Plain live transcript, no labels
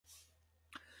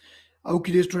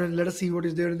Okay, dear student, let us see what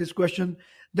is there in this question.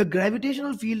 The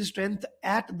gravitational field strength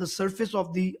at the surface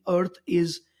of the Earth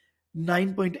is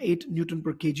 9.8 Newton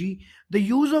per kg. The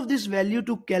use of this value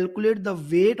to calculate the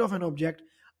weight of an object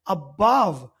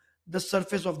above the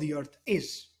surface of the Earth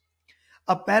is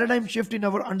a paradigm shift in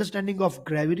our understanding of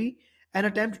gravity, an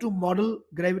attempt to model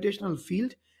gravitational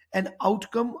field, an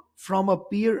outcome from a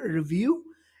peer review,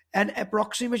 an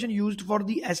approximation used for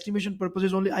the estimation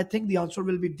purposes only. I think the answer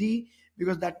will be D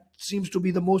because that seems to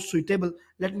be the most suitable.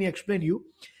 Let me explain you.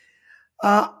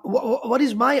 What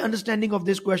is my understanding of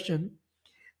this question?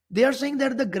 They are saying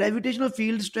that the gravitational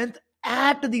field strength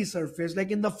at the surface,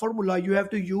 like in the formula, you have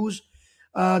to use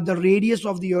the radius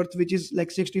of the Earth, which is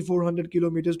like 6,400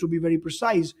 kilometers to be very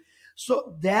precise.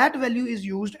 So that value is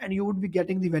used, and you would be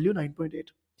getting the value 9.8.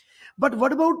 But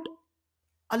what about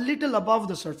a little above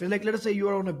the surface? Like, let us say you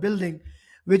are on a building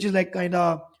which is like kind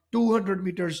of 200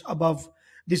 meters above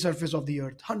the surface of the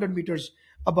Earth, 100 meters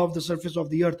above the surface of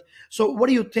the Earth. So, what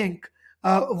do you think?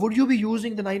 Would you be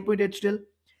using the 9.8 still?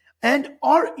 And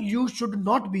or you should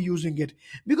not be using it,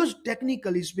 because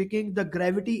technically speaking the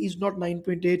gravity is not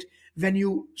 9.8 when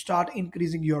you start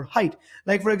increasing your height.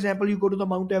 Like for example, you go to the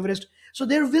Mount Everest, so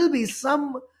there will be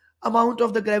some amount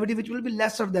of the gravity which will be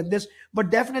lesser than this, but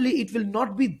definitely it will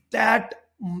not be that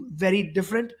very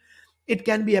different. It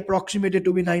can be approximated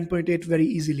to be 9.8 very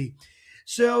easily.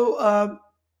 So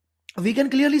we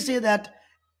can clearly say that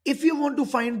if you want to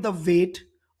find the weight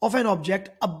of an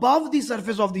object above the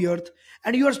surface of the Earth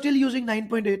and you are still using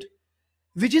 9.8,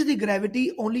 which is the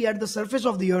gravity only at the surface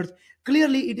of the Earth,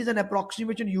 clearly it is an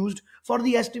approximation used for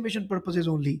the estimation purposes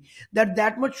only,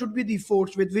 that much should be the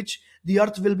force with which the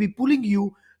Earth will be pulling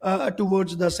you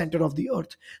towards the center of the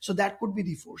Earth. So that could be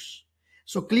the force.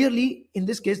 So clearly in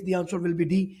this case the answer will be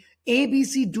D. A, B,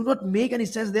 C do not make any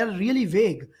sense. They are really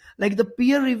vague. Like the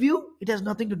peer review, it has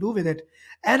nothing to do with it.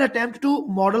 An attempt to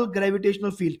model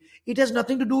gravitational field, it has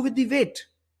nothing to do with the weight.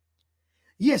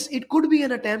 Yes, it could be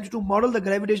an attempt to model the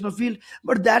gravitational field,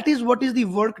 but that is what is the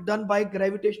work done by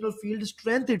gravitational field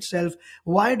strength itself.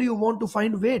 Why do you want to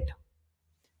find weight?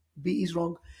 B is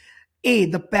wrong. A,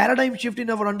 the paradigm shift in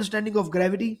our understanding of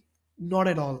gravity, not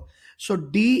at all. So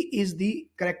D is the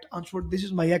correct answer. This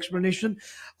is my explanation.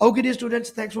 Okay, dear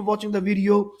students, thanks for watching the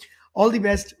video. All the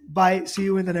best. Bye. See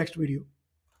you in the next video.